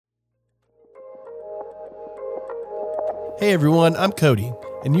Hey everyone, I'm Cody,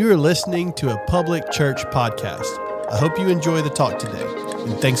 and you are listening to a public church podcast. I hope you enjoy the talk today,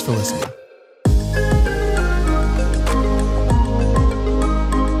 and thanks for listening.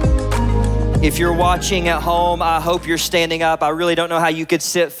 If you're watching at home, I hope you're standing up. I really don't know how you could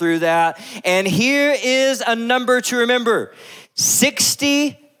sit through that. And here is a number to remember,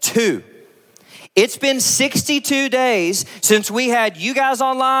 62. It's been 62 days since we had you guys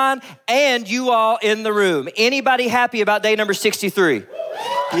online and you all in the room. Anybody happy about day number 63?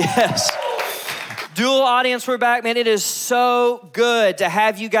 Yes. Dual audience, we're back. Man, it is so good to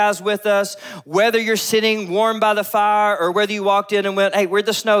have you guys with us, whether you're sitting warm by the fire or whether you walked in and went, hey, where'd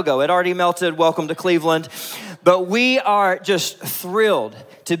the snow go? It already melted. Welcome to Cleveland. But we are just thrilled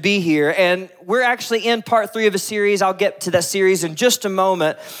to be here. And we're actually in part 3 of a series. I'll get to that series in just a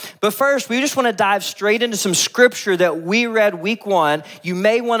moment. But first, we just want to dive straight into some scripture that we read week 1. You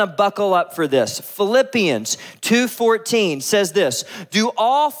may want to buckle up for this. Philippians 2:14 says this, do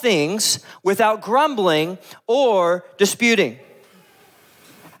all things without grumbling or disputing.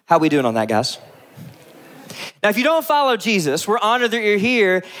 How we doing on that, guys? Now, if you don't follow Jesus, we're honored that you're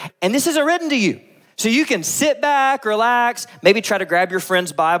here, and this isn't written to you. So you can sit back, relax, maybe try to grab your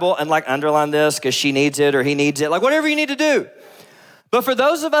friend's Bible and underline this because she needs it or he needs it, whatever you need to do. But for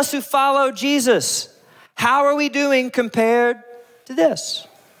those of us who follow Jesus, how are we doing compared to this?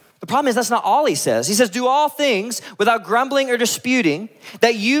 The problem is that's not all he says. He says, do all things without grumbling or disputing,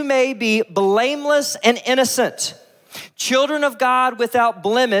 that you may be blameless and innocent, children of God without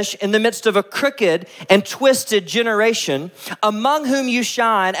blemish in the midst of a crooked and twisted generation, among whom you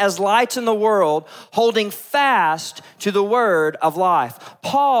shine as lights in the world, holding fast to the word of life.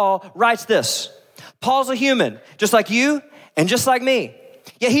 Paul writes this. Paul's a human, just like you and just like me.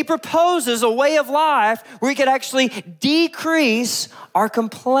 Yet he proposes a way of life where we could actually decrease our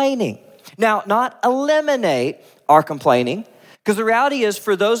complaining. Now, not eliminate our complaining, because the reality is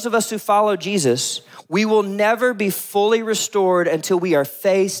for those of us who follow Jesus, we will never be fully restored until we are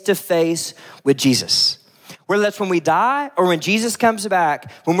face to face with Jesus. Whether that's when we die or when Jesus comes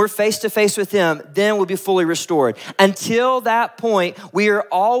back, when we're face to face with him, then we'll be fully restored. Until that point, we are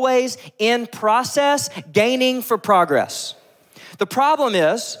always in process, gaining for progress. The problem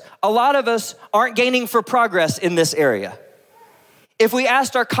is, a lot of us aren't gaining for progress in this area. If we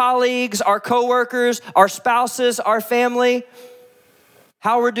asked our colleagues, our coworkers, our spouses, our family,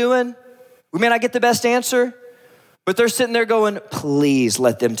 how we're doing, we may not get the best answer, but they're sitting there going, please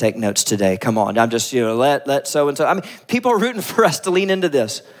let them take notes today. Come on, I'm just, let so-and-so. I mean, people are rooting for us to lean into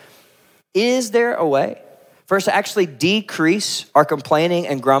this. Is there a way for us to actually decrease our complaining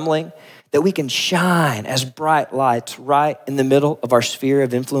and grumbling that we can shine as bright lights right in the middle of our sphere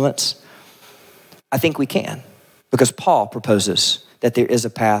of influence? I think we can, because Paul proposes that there is a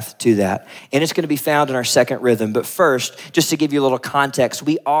path to that. And it's going to be found in our second rhythm. But first, just to give you a little context,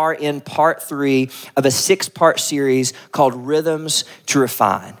 we are in part 3 of a 6-part series called Rhythms to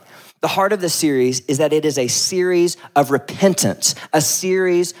Refine. The heart of the series is that it is a series of repentance, a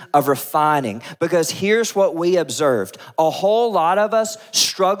series of refining. Because here's what we observed. A whole lot of us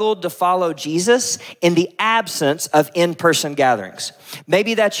struggled to follow Jesus in the absence of in-person gatherings.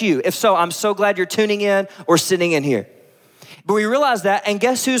 Maybe that's you. If so, I'm so glad you're tuning in or sitting in here. But we realize that, and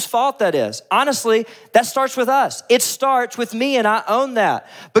guess whose fault that is? Honestly, that starts with us. It starts with me, and I own that.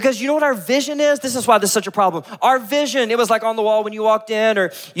 Because you know what our vision is? This is why this is such a problem. Our vision, it was on the wall when you walked in,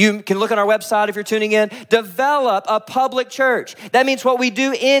 or you can look on our website if you're tuning in. Develop a public church. That means what we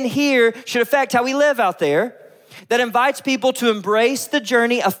do in here should affect how we live out there. That invites people to embrace the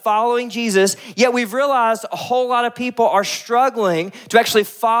journey of following Jesus, yet we've realized a whole lot of people are struggling to actually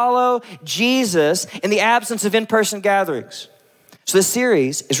follow Jesus in the absence of in-person gatherings. So this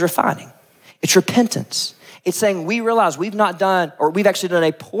series is refining. It's repentance. It's saying we realize we've not done, or we've actually done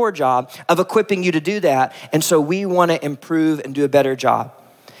a poor job of equipping you to do that, and so we want to improve and do a better job.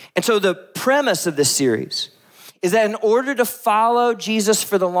 And so the premise of this series is that in order to follow Jesus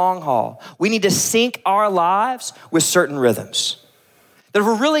for the long haul, we need to sync our lives with certain rhythms. That if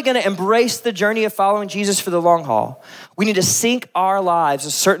we're really going to embrace the journey of following Jesus for the long haul, we need to sync our lives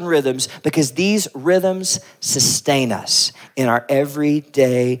with certain rhythms because these rhythms sustain us in our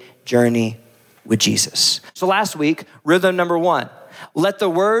everyday journey with Jesus. So last week, rhythm number 1, let the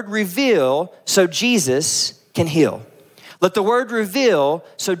word reveal so Jesus can heal. Let the word reveal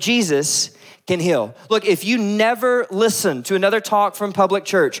so Jesus can heal. Look, if you never listened to another talk from Public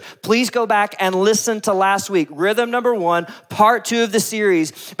Church, please go back and listen to last week, rhythm number 1, part 2 of the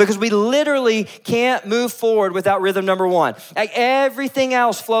series, because we literally can't move forward without rhythm number 1. Everything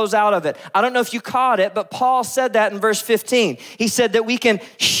else flows out of it. I don't know if you caught it, but Paul said that in verse 15. He said that we can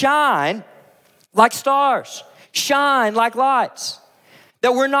shine like stars. shine like lights.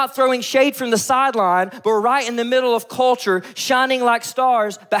 That we're not throwing shade from the sideline, but we're right in the middle of culture, shining like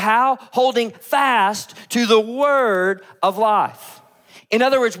stars. But how? Holding fast to the word of life. In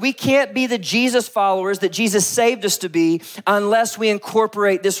other words, we can't be the Jesus followers that Jesus saved us to be unless we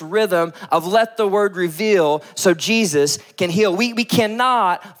incorporate this rhythm of let the word reveal so Jesus can heal. We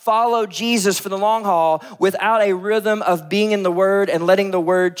cannot follow Jesus for the long haul without a rhythm of being in the word and letting the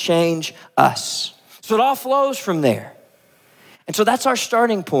word change us. So it all flows from there. And so that's our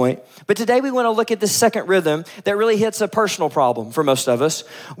starting point. But today we want to look at this second rhythm that really hits a personal problem for most of us,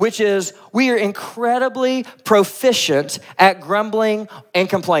 which is we are incredibly proficient at grumbling and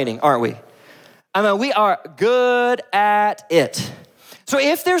complaining, aren't we? I mean, we are good at it. So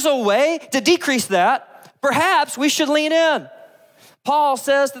if there's a way to decrease that, perhaps we should lean in. Paul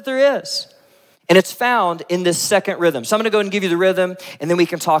says that there is. And it's found in this second rhythm. So I'm going to go and give you the rhythm, and then we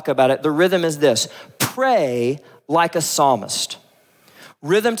can talk about it. The rhythm is this: pray like a psalmist.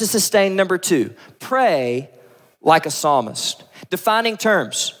 Rhythm to sustain, number 2, pray like a psalmist. Defining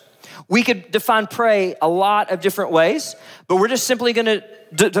terms. We could define pray a lot of different ways, but we're just simply gonna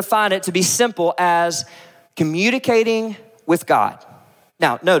define it to be simple as communicating with God.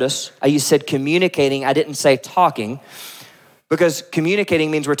 Now, notice, I said communicating, I didn't say talking, because communicating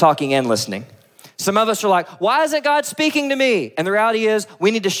means we're talking and listening. Some of us are like, why isn't God speaking to me? And the reality is we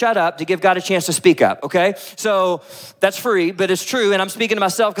need to shut up to give God a chance to speak up, okay? So that's free, but it's true, and I'm speaking to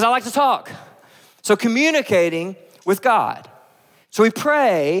myself because I like to talk. So communicating with God. So we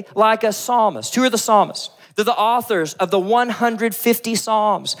pray like a psalmist. Who are the psalmists? They're the authors of the 150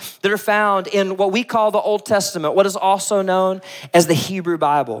 Psalms that are found in what we call the Old Testament, what is also known as the Hebrew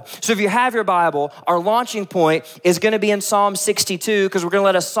Bible. So if you have your Bible, our launching point is going to be in Psalm 62 because we're going to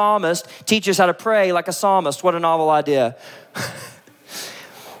let a psalmist teach us how to pray like a psalmist. What a novel idea.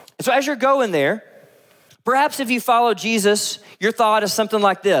 So as you're going there, perhaps if you follow Jesus, your thought is something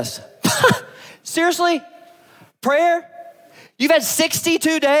like this. Seriously? Prayer? You've had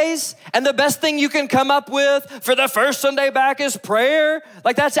 62 days, and the best thing you can come up with for the first Sunday back is prayer?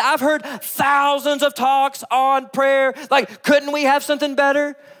 Like I've heard thousands of talks on prayer. Like, couldn't we have something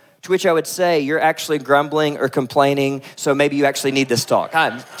better? To which I would say, you're actually grumbling or complaining, so maybe you actually need this talk.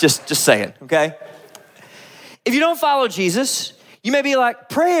 I'm just saying, okay? If you don't follow Jesus, you may be like,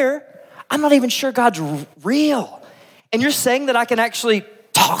 prayer? I'm not even sure God's real. And you're saying that I can actually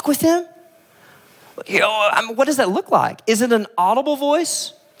talk with him? You know, what does that look like? Is it an audible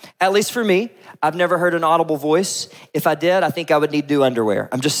voice? At least for me, I've never heard an audible voice. If I did, I think I would need new underwear.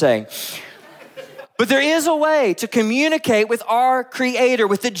 I'm just saying. But there is a way to communicate with our Creator,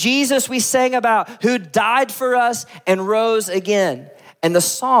 with the Jesus we sang about, who died for us and rose again. And the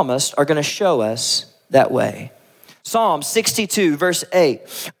psalmists are going to show us that way. Psalm 62, verse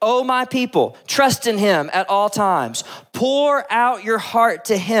 8. Oh, my people, trust in him at all times. Pour out your heart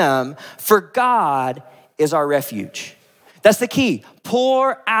to him, for God is our refuge. That's the key.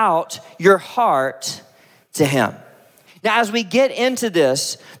 Pour out your heart to him. Now, as we get into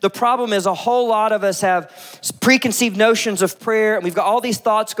this, the problem is a whole lot of us have preconceived notions of prayer, and we've got all these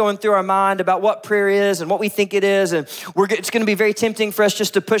thoughts going through our mind about what prayer is and what we think it is, and it's going to be very tempting for us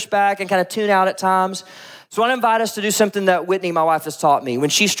just to push back and kind of tune out at times. So I want to invite us to do something that Whitney, my wife, has taught me. When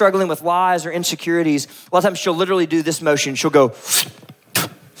she's struggling with lies or insecurities, a lot of times she'll literally do this motion. She'll go,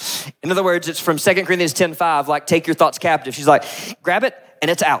 in other words, it's from 2 Corinthians 10:5, like take your thoughts captive. She's like, grab it and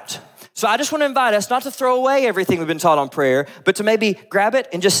it's out. So I just want to invite us not to throw away everything we've been taught on prayer, but to maybe grab it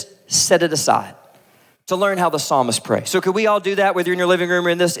and just set it aside to learn how the psalmists pray. So could we all do that, whether you're in your living room or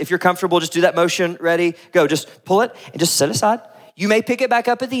in this? If you're comfortable, just do that motion. Ready? Go. Just pull it and just set it aside. You may pick it back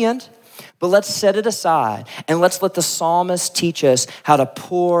up at the end. But let's set it aside and let's let the psalmist teach us how to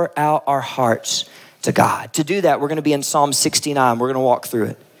pour out our hearts to God. To do that, we're going to be in Psalm 69. We're going to walk through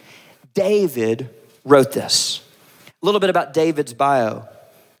it. David wrote this. A little bit about David's bio.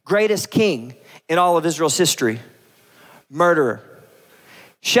 Greatest king in all of Israel's history. Murderer,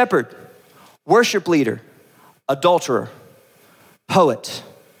 shepherd, worship leader, adulterer, poet,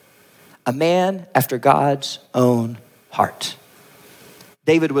 a man after God's own heart.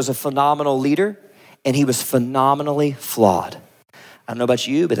 David was a phenomenal leader, and he was phenomenally flawed. I don't know about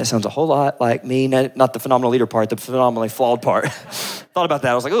you, but that sounds a whole lot like me. Not the phenomenal leader part, the phenomenally flawed part. Thought about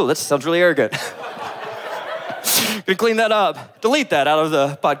that. I was like, oh, that sounds really arrogant. Gonna clean that up. Delete that out of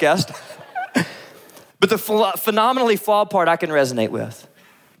the podcast. But the phenomenally flawed part I can resonate with.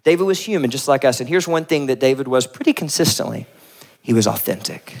 David was human just like us. And here's one thing that David was pretty consistently. He was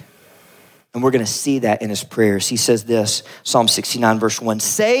authentic. And we're going to see that in his prayers. He says this, Psalm 69, verse 1,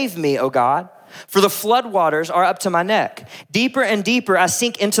 save me, O God, For the floodwaters are up to my neck. Deeper and deeper I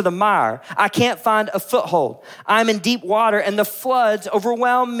sink into the mire. I can't find a foothold. I'm in deep water and the floods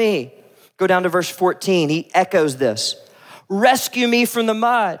overwhelm me. Go down to verse 14. He echoes this. Rescue me from the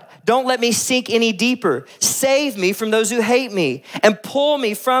mud. Don't let me sink any deeper. Save me from those who hate me and pull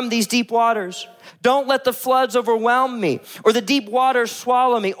me from these deep waters. Don't let the floods overwhelm me or the deep waters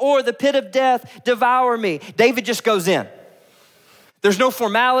swallow me or the pit of death devour me. David just goes in. There's no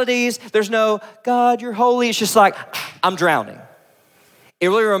formalities. There's no, God, you're holy. It's just like, I'm drowning. It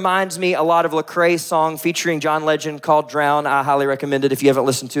really reminds me a lot of Lecrae's song featuring John Legend called Drown. I highly recommend it if you haven't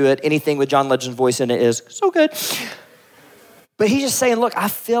listened to it. Anything with John Legend's voice in it is so good. But he's just saying, look, I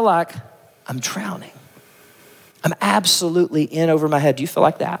feel like I'm drowning. I'm absolutely in over my head. Do you feel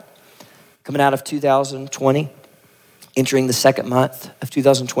like that? Coming out of 2020, entering the second month of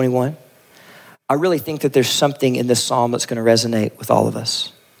 2021, I really think that there's something in this psalm that's going to resonate with all of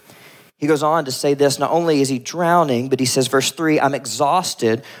us. He goes on to say this, not only is he drowning, but he says, verse 3, I'm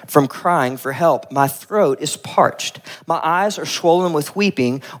exhausted from crying for help. My throat is parched. My eyes are swollen with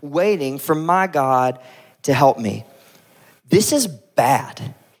weeping, waiting for my God to help me. This is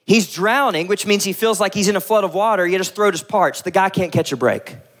bad. He's drowning, which means he feels like he's in a flood of water, yet his throat is parched. The guy can't catch a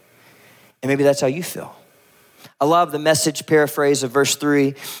break. And maybe that's how you feel. I love the Message paraphrase of verse 3.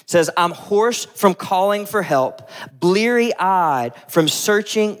 It says, I'm hoarse from calling for help, bleary-eyed from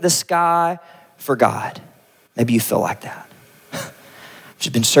searching the sky for God. Maybe you feel like that. I've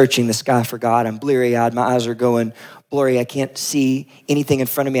just been searching the sky for God. I'm bleary-eyed. My eyes are going blurry. I can't see anything in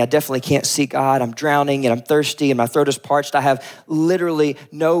front of me. I definitely can't see God. I'm drowning and I'm thirsty and my throat is parched. I have literally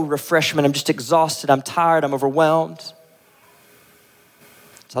no refreshment. I'm just exhausted. I'm tired. I'm overwhelmed.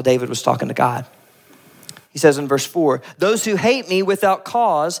 That's how David was talking to God. He says in verse 4, those who hate me without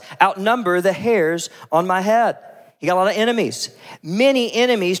cause outnumber the hairs on my head. He got a lot of enemies. Many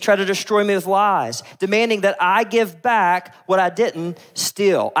enemies try to destroy me with lies, demanding that I give back what I didn't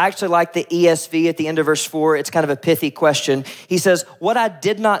steal. I actually like the ESV at the end of verse 4. It's kind of a pithy question. He says, what I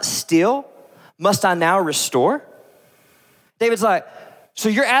did not steal, must I now restore? David's like, so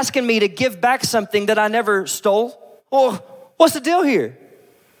you're asking me to give back something that I never stole? Well, what's the deal here?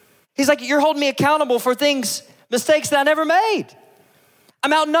 He's like, you're holding me accountable for things, mistakes that I never made.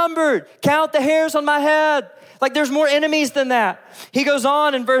 I'm outnumbered. Count the hairs on my head. Like there's more enemies than that. He goes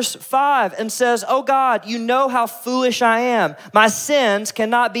on in verse 5 and says, oh God, you know how foolish I am. My sins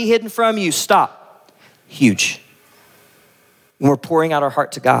cannot be hidden from you. Stop. Huge. When we're pouring out our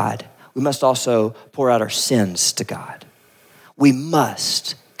heart to God, we must also pour out our sins to God. We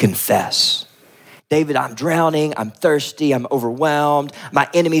must confess. David, I'm drowning, I'm thirsty, I'm overwhelmed, my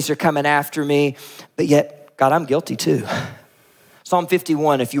enemies are coming after me, but yet, God, I'm guilty too. Psalm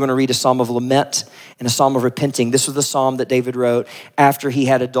 51, if you want to read a psalm of lament and a psalm of repenting, this was the psalm that David wrote after he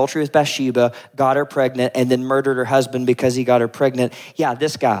had adultery with Bathsheba, got her pregnant, and then murdered her husband because he got her pregnant. Yeah,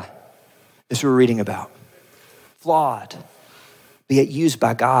 this guy, this is what we're reading about. Flawed, but yet used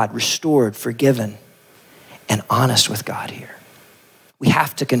by God, restored, forgiven, and honest with God here. We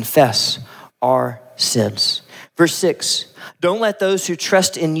have to confess our sins. Verse 6, don't let those who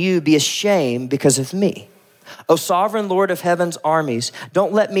trust in you be ashamed because of me. O sovereign Lord of heaven's armies,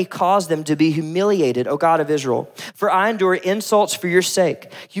 don't let me cause them to be humiliated, O God of Israel. For I endure insults for your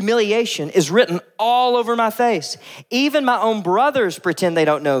sake. Humiliation is written all over my face. Even my own brothers pretend they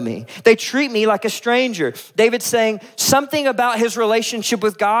don't know me. They treat me like a stranger. David's saying something about his relationship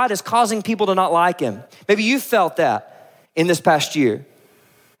with God is causing people to not like him. Maybe you felt that in this past year.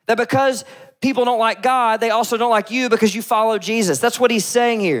 That because people don't like God, they also don't like you because you follow Jesus. That's what he's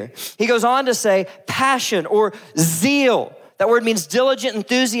saying here. He goes on to say passion or zeal. That word means diligent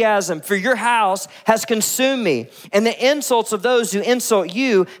enthusiasm for your house has consumed me. And the insults of those who insult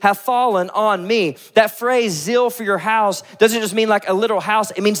you have fallen on me. That phrase, zeal for your house, doesn't just mean like a literal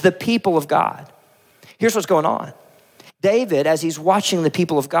house. It means the people of God. Here's what's going on. David, as he's watching the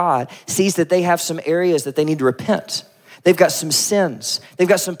people of God, sees that they have some areas that they need to repent. They've got some sins. They've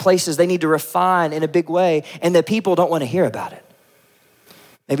got some places they need to refine in a big way, and the people don't want to hear about it.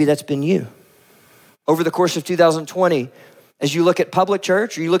 Maybe that's been you. Over the course of 2020, as you look at public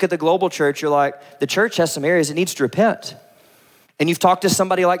church or you look at the global church, you're like, the church has some areas it needs to repent. And you've talked to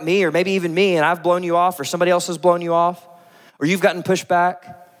somebody like me or maybe even me, and I've blown you off or somebody else has blown you off, or you've gotten pushed back.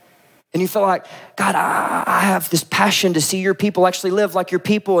 And you feel like, God, I have this passion to see your people actually live like your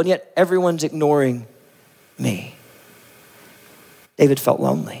people, and yet everyone's ignoring me. David felt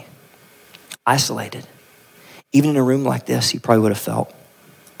lonely, isolated. Even in a room like this, he probably would have felt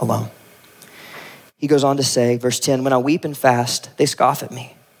alone. He goes on to say, verse 10, when I weep and fast, they scoff at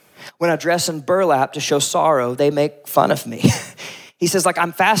me. When I dress in burlap to show sorrow, they make fun of me. He says, like,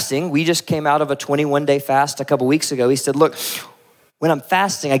 I'm fasting. We just came out of a 21-day fast a couple weeks ago. He said, look, when I'm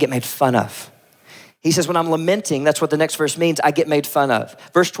fasting, I get made fun of. He says, when I'm lamenting, that's what the next verse means, I get made fun of.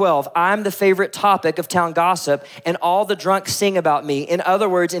 Verse 12, I'm the favorite topic of town gossip, and all the drunks sing about me. In other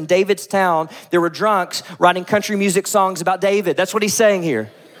words, in David's town, there were drunks writing country music songs about David. That's what he's saying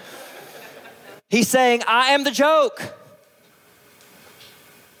here. He's saying, I am the joke.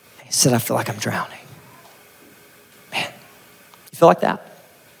 He said, I feel like I'm drowning. Man, you feel like that?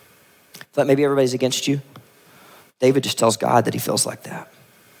 Feel like maybe everybody's against you? David just tells God that he feels like that.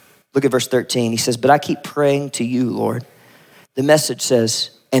 Look at verse 13. He says, but I keep praying to you, Lord. The message says,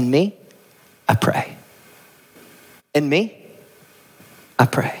 and me, I pray. And me, I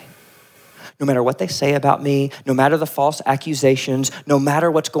pray. No matter what they say about me, no matter the false accusations, no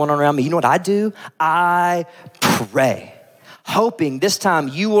matter what's going on around me, you know what I do? I pray, hoping this time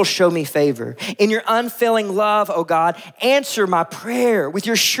you will show me favor. In your unfailing love, oh God, answer my prayer with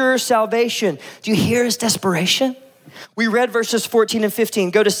your sure salvation. Do you hear his desperation? We read verses 14 and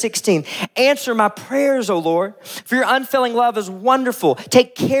 15. Go to 16. Answer my prayers, O Lord, for your unfailing love is wonderful.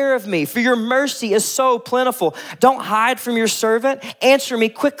 Take care of me, for your mercy is so plentiful. Don't hide from your servant. Answer me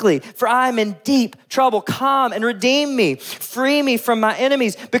quickly, for I am in deep trouble. Come and redeem me. Free me from my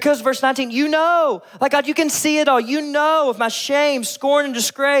enemies. Because verse 19, you know, like God, you can see it all. You know of my shame, scorn, and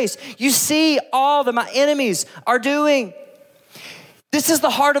disgrace. You see all that my enemies are doing. This is the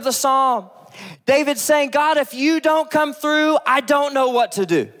heart of the psalm. David's saying, God, if you don't come through, I don't know what to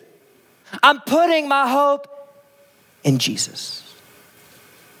do. I'm putting my hope in Jesus.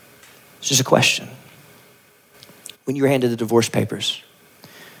 It's just a question. When you were handed the divorce papers,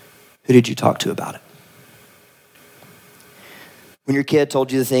 who did you talk to about it? When your kid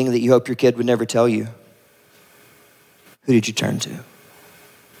told you the thing that you hope your kid would never tell you, who did you turn to?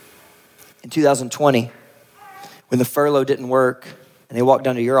 In 2020, when the furlough didn't work and they walked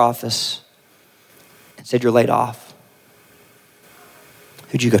down to your office and said you're laid off,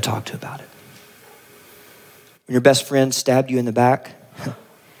 who'd you go talk to about it? When your best friend stabbed you in the back and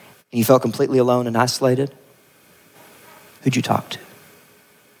you felt completely alone and isolated, who'd you talk to?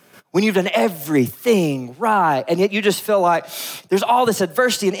 When you've done everything right and yet you just feel like there's all this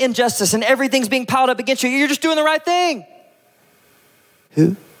adversity and injustice and everything's being piled up against you, you're just doing the right thing.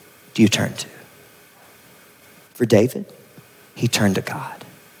 Who do you turn to? For David, he turned to God.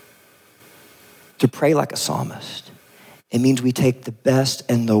 To pray like a psalmist, it means we take the best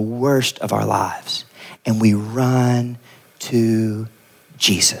and the worst of our lives and we run to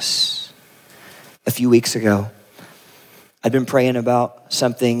Jesus. A few weeks ago, I'd been praying about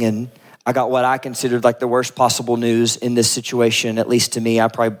something and I got what I considered like the worst possible news in this situation, at least to me. I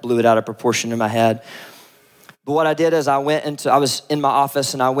probably blew it out of proportion in my head. But what I did is I was in my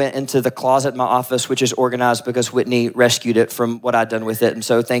office and I went into the closet in my office, which is organized because Whitney rescued it from what I'd done with it. And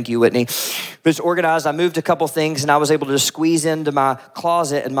so thank you, Whitney. But it's organized. I moved a couple things and I was able to squeeze into my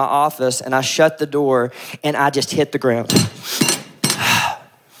closet in my office and I shut the door and I just hit the ground.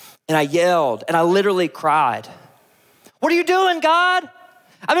 And I yelled and I literally cried. What are you doing, God?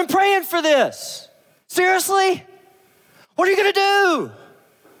 I've been praying for this. Seriously? What are you gonna do?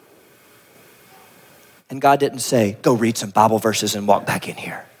 And God didn't say, go read some Bible verses and walk back in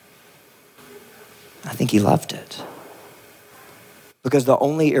here. I think he loved it. Because the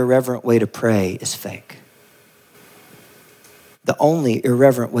only irreverent way to pray is fake. The only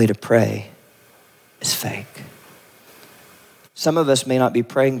irreverent way to pray is fake. Some of us may not be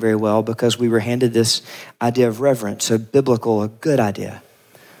praying very well because we were handed this idea of reverence, a biblical, a good idea.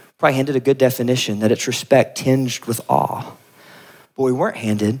 Probably handed a good definition that it's respect tinged with awe. But we weren't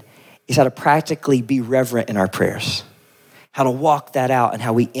handed is how to practically be reverent in our prayers, how to walk that out and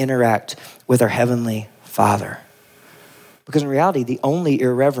how we interact with our Heavenly Father. Because in reality, the only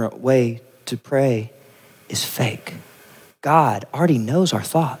irreverent way to pray is fake. God already knows our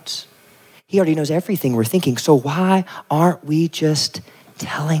thoughts. He already knows everything we're thinking. So why aren't we just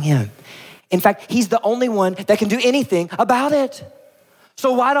telling him? In fact, he's the only one that can do anything about it.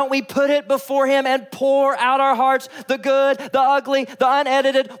 So why don't we put it before him and pour out our hearts, the good, the ugly, the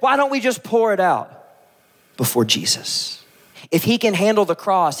unedited? Why don't we just pour it out before Jesus? If he can handle the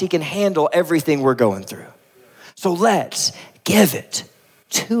cross, he can handle everything we're going through. So let's give it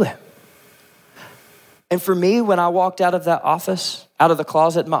to him. And for me, when I walked out of that office, out of the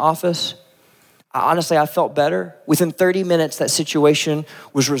closet in my office, I felt better. Within 30 minutes, that situation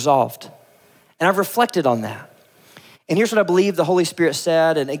was resolved. And I've reflected on that. And here's what I believe the Holy Spirit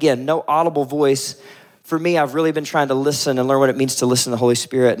said. And again, no audible voice. For me, I've really been trying to listen and learn what it means to listen to the Holy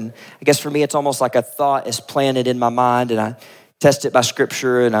Spirit. And I guess for me, it's almost like a thought is planted in my mind and I test it by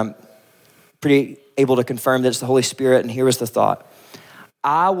scripture and I'm pretty able to confirm that it's the Holy Spirit. And here was the thought.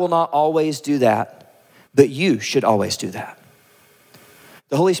 I will not always do that, but you should always do that.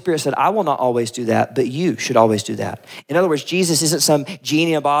 The Holy Spirit said, I will not always do that, but you should always do that. In other words, Jesus isn't some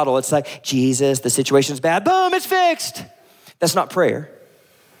genie in a bottle. It's like, Jesus, the situation's bad. Boom, it's fixed. That's not prayer.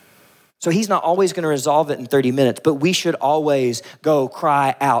 So he's not always going to resolve it in 30 minutes, but we should always go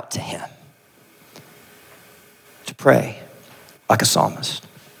cry out to him. To pray like a psalmist.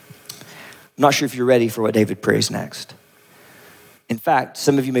 I'm not sure if you're ready for what David prays next. In fact,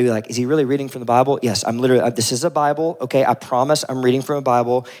 some of you may be like, is he really reading from the Bible? Yes, this is a Bible. Okay, I promise I'm reading from a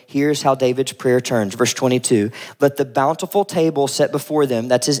Bible. Here's how David's prayer turns. Verse 22, let the bountiful table set before them,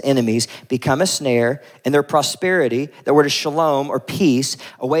 that's his enemies, become a snare, and their prosperity, that word is shalom or peace,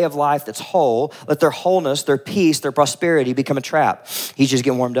 a way of life that's whole. Let their wholeness, their peace, their prosperity become a trap. He's just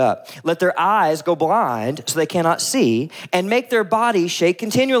getting warmed up. Let their eyes go blind so they cannot see, and make their bodies shake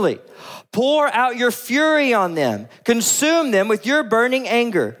continually. Pour out your fury on them. Consume them with your burning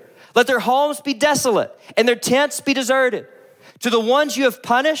anger. Let their homes be desolate and their tents be deserted. To the ones you have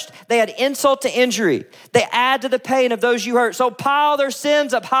punished, they add insult to injury. They add to the pain of those you hurt. So pile their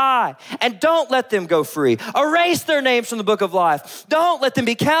sins up high and don't let them go free. Erase their names from the book of life. Don't let them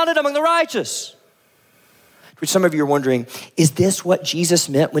be counted among the righteous. Which some of you are wondering, is this what Jesus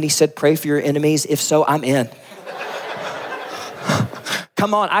meant when he said pray for your enemies? If so, I'm in.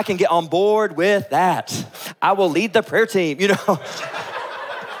 Come on, I can get on board with that. I will lead the prayer team, But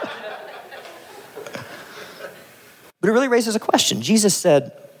it really raises a question. Jesus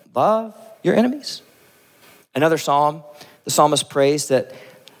said, love your enemies. Another psalm, the psalmist prays that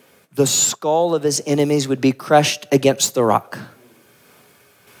the skull of his enemies would be crushed against the rock.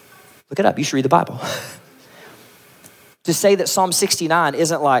 Look it up, you should read the Bible. To say that Psalm 69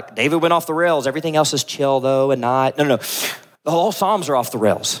 isn't like, David went off the rails, everything else is chill though and not. No. The whole Psalms are off the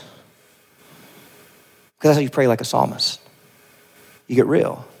rails. Because that's how you pray like a psalmist. You get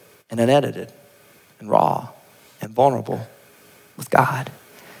real and unedited and raw and vulnerable with God.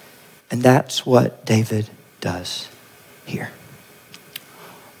 And that's what David does here.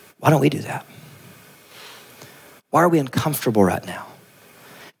 Why don't we do that? Why are we uncomfortable right now?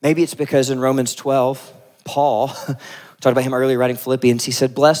 Maybe it's because in Romans 12, Paul, talked about him earlier writing Philippians. He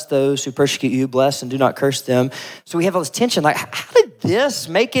said, bless those who persecute you, bless and do not curse them. So we have all this tension, like, how did this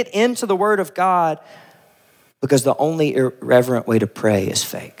make it into the word of God? Because the only irreverent way to pray is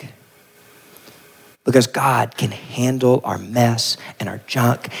fake. Because God can handle our mess and our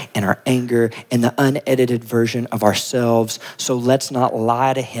junk and our anger and the unedited version of ourselves. So let's not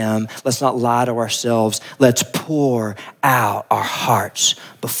lie to him. Let's not lie to ourselves. Let's pour out our hearts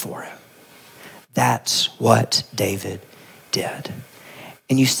before him. That's what David did.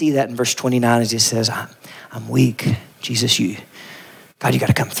 And you see that in verse 29 as he says, I'm weak. Jesus, God, you got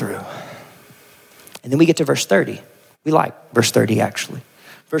to come through. And then we get to verse 30. We like verse 30 actually.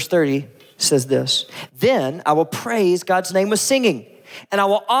 Verse 30 says this, then I will praise God's name with singing, and I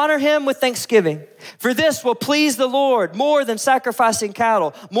will honor him with thanksgiving. For this will please the Lord more than sacrificing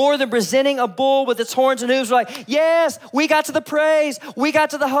cattle, more than presenting a bull with its horns and hooves. We're like, yes, we got to the praise. We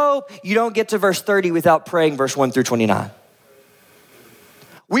got to the hope. You don't get to verse 30 without praying verse 1 through 29.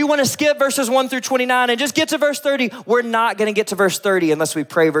 We want to skip verses 1 through 29 and just get to verse 30. We're not going to get to verse 30 unless we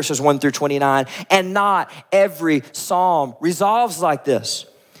pray verses 1 through 29. And not every psalm resolves like this.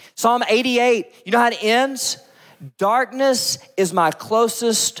 Psalm 88, you know how it ends? Darkness is my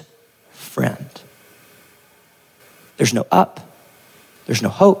closest friend. There's no up. There's no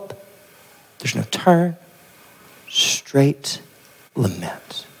hope. There's no turn. Straight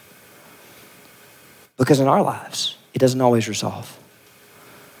lament. Because in our lives, it doesn't always resolve.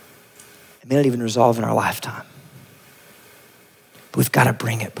 It may not even resolve in our lifetime. But we've got to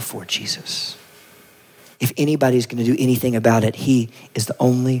bring it before Jesus. If anybody's going to do anything about it, he is the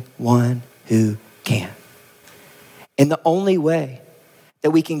only one who can. And the only way that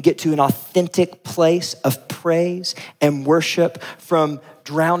we can get to an authentic place of praise and worship from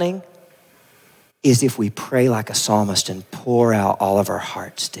drowning is if we pray like a psalmist and pour out all of our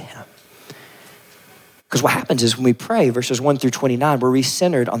hearts to him. Because what happens is when we pray, verses 1 through 29, we're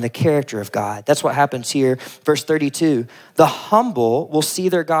recentered on the character of God. That's what happens here. Verse 32, the humble will see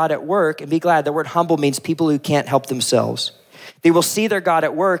their God at work and be glad. The word humble means people who can't help themselves. They will see their God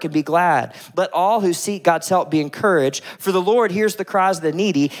at work and be glad. Let all who seek God's help be encouraged. For the Lord hears the cries of the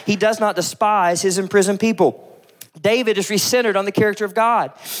needy. He does not despise his imprisoned people. David is recentered on the character of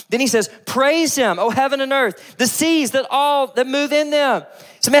God. Then he says, praise him, O heaven and earth, the seas that all that move in them.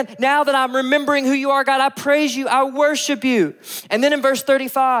 So man, now that I'm remembering who you are, God, I praise you, I worship you. And then in verse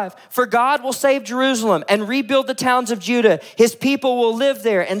 35, for God will save Jerusalem and rebuild the towns of Judah. His people will live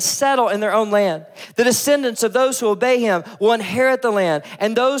there and settle in their own land. The descendants of those who obey him will inherit the land,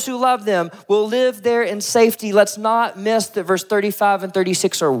 and those who love them will live there in safety. Let's not miss that verse 35 and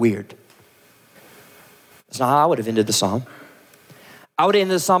 36 are weird. That's not how I would have ended the psalm. I would have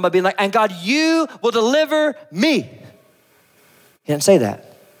ended the psalm by being like, and God, you will deliver me. He didn't say that.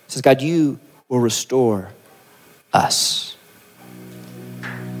 He says, God, you will restore us.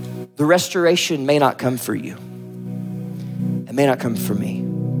 The restoration may not come for you. It may not come for me,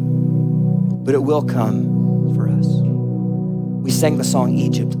 but it will come for us. We sang the song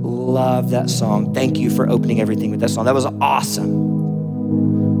Egypt. Love that song. Thank you for opening everything with that song. That was awesome.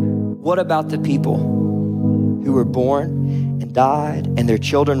 What about the people who were born and died, and their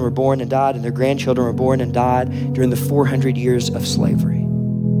children were born and died, and their grandchildren were born and died during the 400 years of slavery?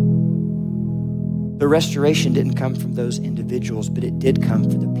 The restoration didn't come from those individuals, but it did come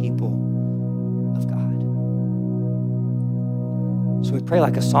from the people of God. So we pray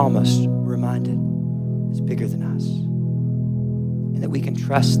like a psalmist, we're reminded it's bigger than us, and that we can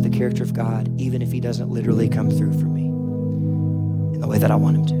trust the character of God even if he doesn't literally come through for me in the way that I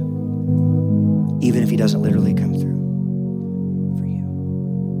want him to. Even if he doesn't literally come through for you.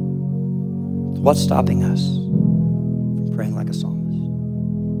 What's stopping us from praying like a psalmist?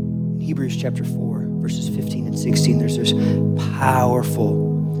 In Hebrews chapter 4, verses 15 and 16, there's this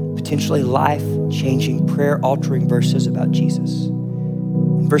powerful, potentially life-changing, prayer-altering verses about Jesus.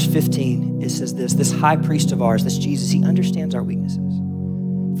 In verse 15, it says this high priest of ours, this Jesus, he understands our weaknesses.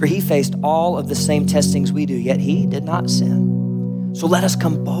 For he faced all of the same testings we do, yet he did not sin. So let us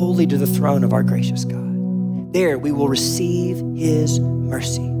come boldly to the throne of our gracious God. There we will receive his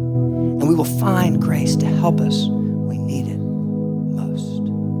mercy, and we will find grace to help us when we need it most.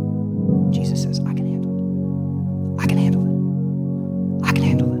 Jesus says, I can handle it. I can handle it. I can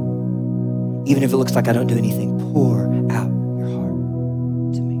handle it. Even if it looks like I don't do anything, pour out your heart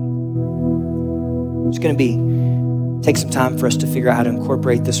to me. It's going to take some time for us to figure out how to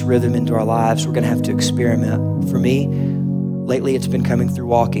incorporate this rhythm into our lives. We're going to have to experiment. For me, lately, it's been coming through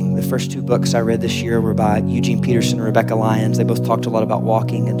walking. The first two books I read this year were by Eugene Peterson and Rebecca Lyons. They both talked a lot about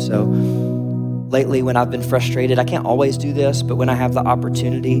walking. And so lately, when I've been frustrated, I can't always do this, but when I have the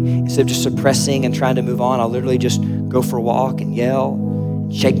opportunity, instead of just suppressing and trying to move on, I'll literally just go for a walk and yell,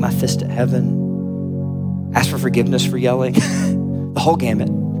 shake my fist at heaven, ask for forgiveness for yelling, the whole gamut,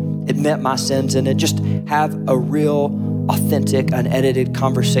 admit my sins in it, just have a real, authentic, unedited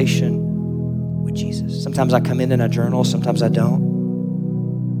conversation with Jesus. Sometimes I come in and I journal, sometimes I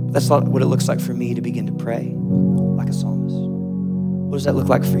don't. That's not what it looks like for me to begin to pray like a psalmist. What does that look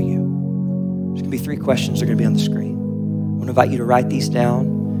like for you? There's gonna be 3 questions that are gonna be on the screen. I wanna invite you to write these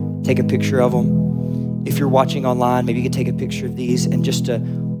down, take a picture of them. If you're watching online, maybe you could take a picture of these and just to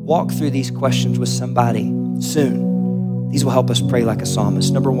walk through these questions with somebody soon. These will help us pray like a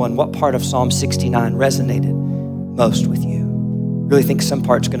psalmist. Number 1, what part of Psalm 69 resonated most with you? I really think some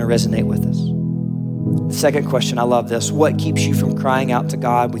part's gonna resonate with us. The second question, I love this. What keeps you from crying out to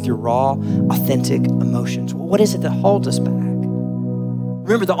God with your raw, authentic emotions? What is it that holds us back?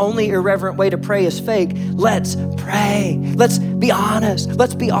 Remember, the only irreverent way to pray is fake. Let's pray. Let's be honest.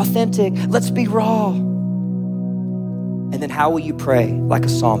 Let's be authentic. Let's be raw. And then how will you pray like a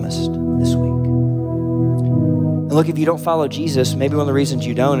psalmist this week? And look, if you don't follow Jesus, maybe one of the reasons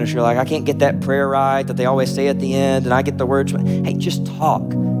you don't is you're like, I can't get that prayer right that they always say at the end, and I get the words. Hey, just talk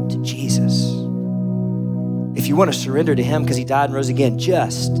to Jesus. If you want to surrender to him because he died and rose again,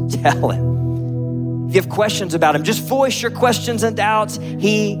 just tell him. If you have questions about him, just voice your questions and doubts.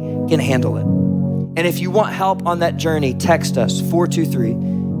 He can handle it. And if you want help on that journey, text us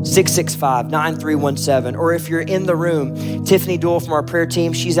 423-665-9317. Or if you're in the room, Tiffany Doyle from our prayer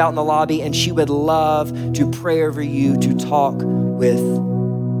team, she's out in the lobby and she would love to pray over you, to talk with you.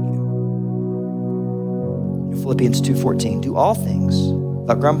 Philippians 2:14, do all things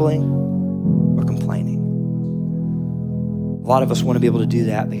without grumbling or complaining. A lot of us want to be able to do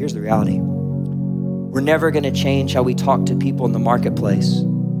that, but here's the reality. We're never going to change how we talk to people in the marketplace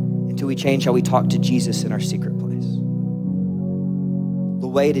until we change how we talk to Jesus in our secret place. The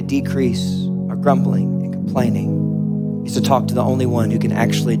way to decrease our grumbling and complaining is to talk to the only one who can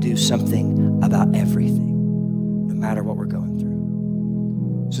actually do something about everything, no matter what we're going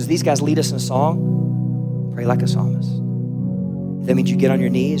through. So as these guys lead us in a song, pray like a psalmist. If that means you get on your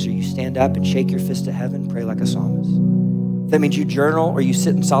knees or you stand up and shake your fist to heaven, pray like a psalmist. If that means you journal or you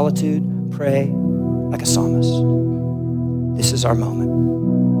sit in solitude, pray like a psalmist. This is our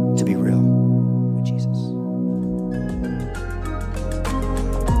moment to be real with Jesus.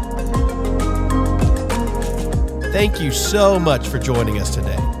 Thank you so much for joining us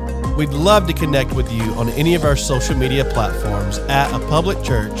today. We'd love to connect with you on any of our social media platforms at A Public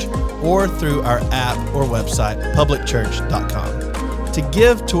Church or through our app or website, publicchurch.com. To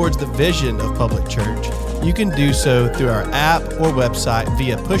give towards the vision of Public Church, you can do so through our app or website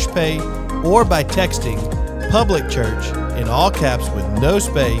via PushPay or by texting Public Church in all caps with no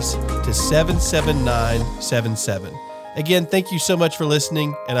space to 77977. Again, thank you so much for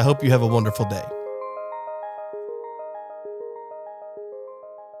listening, and I hope you have a wonderful day.